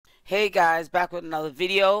Hey guys, back with another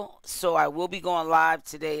video. So I will be going live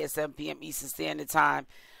today at 7 p.m. Eastern Standard Time.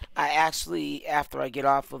 I actually, after I get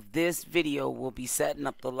off of this video, will be setting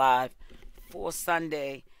up the live for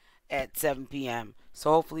Sunday at 7 p.m.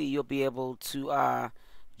 So hopefully you'll be able to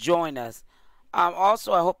join us.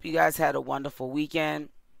 Also, I hope you guys had a wonderful weekend.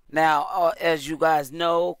 Now, as you guys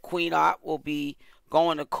know, Queen Opp will be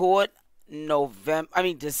going to court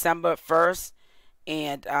December 1st,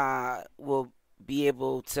 and will be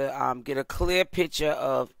able to get a clear picture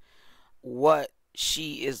of what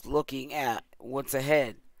she is looking at, what's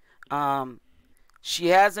ahead. She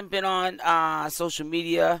hasn't been on social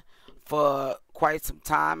media for quite some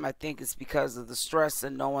time. I think it's because of the stress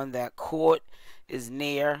of knowing that court is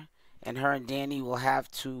near, and her and Danny will have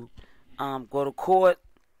to go to court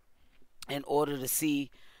in order to see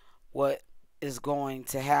what is going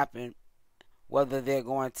to happen, whether they're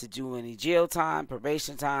going to do any jail time,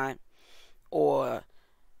 probation time, or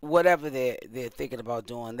whatever they're thinking about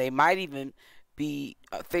doing. They might even be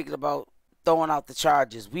thinking about throwing out the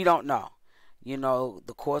charges. We don't know. You know,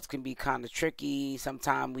 the courts can be kind of tricky.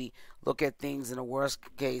 Sometimes we look at things in a worst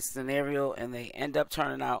case scenario and they end up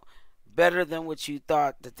turning out better than what you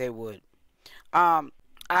thought that they would. I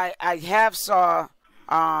have saw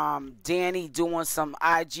Danny doing some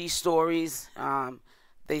IG stories.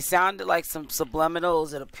 They sounded like some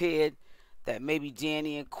subliminals. It appeared that maybe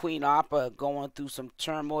Danny and Queen Opp are going through some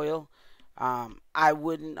turmoil. I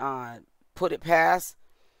wouldn't put it past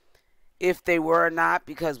if they were or not,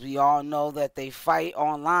 because we all know that they fight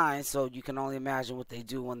online, so you can only imagine what they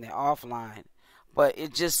do when they're offline. But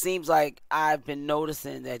it just seems like I've been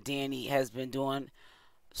noticing that Danny has been doing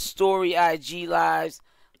story IG lives,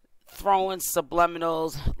 throwing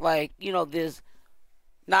subliminals, like, you know, there's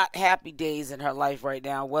not happy days in her life right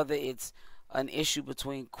now, whether it's an issue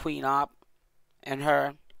between Queen Opp and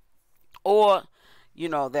her, or, you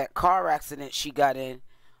know, that car accident she got in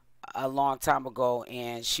a long time ago,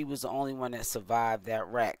 and she was the only one that survived that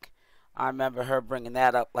wreck. I remember her bringing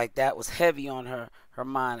that up, like that was heavy on her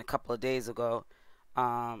mind a couple of days ago.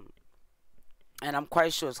 And I'm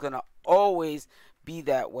quite sure it's going to always be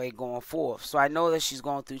that way going forth. So I know that she's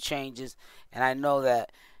going through changes, and I know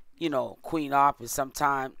that, you know, Queen Opp is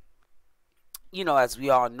sometime, you know, as we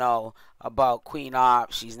all know about Queen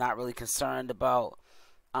Opp, she's not really concerned about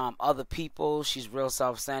other people. She's real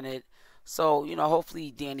self-centered. So, you know,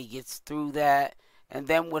 hopefully Danny gets through that. And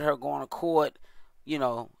then with her going to court, you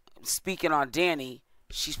know, speaking on Danny,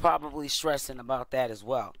 she's probably stressing about that as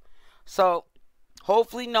well. So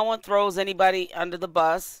hopefully no one throws anybody under the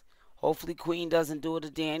bus. Hopefully Queen doesn't do it to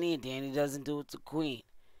Danny, and Danny doesn't do it to Queen.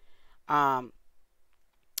 And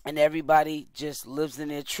everybody just lives in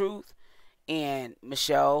their truth. And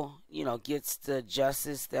Michelle, you know, gets the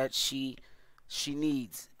justice that she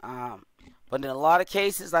needs. But in a lot of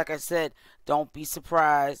cases, like I said, don't be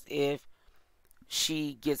surprised if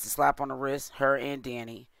she gets a slap on the wrist, her and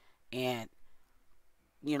Danny, and,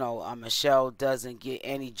 you know, Michelle doesn't get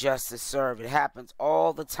any justice served. It happens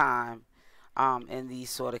all the time in these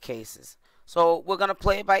sort of cases. So we're going to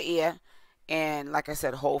play it by ear. And like I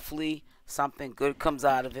said, hopefully something good comes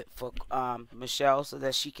out of it for Michelle, so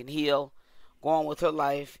that she can heal, go on with her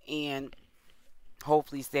life, and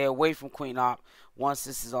hopefully stay away from Queen Opp once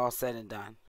this is all said and done.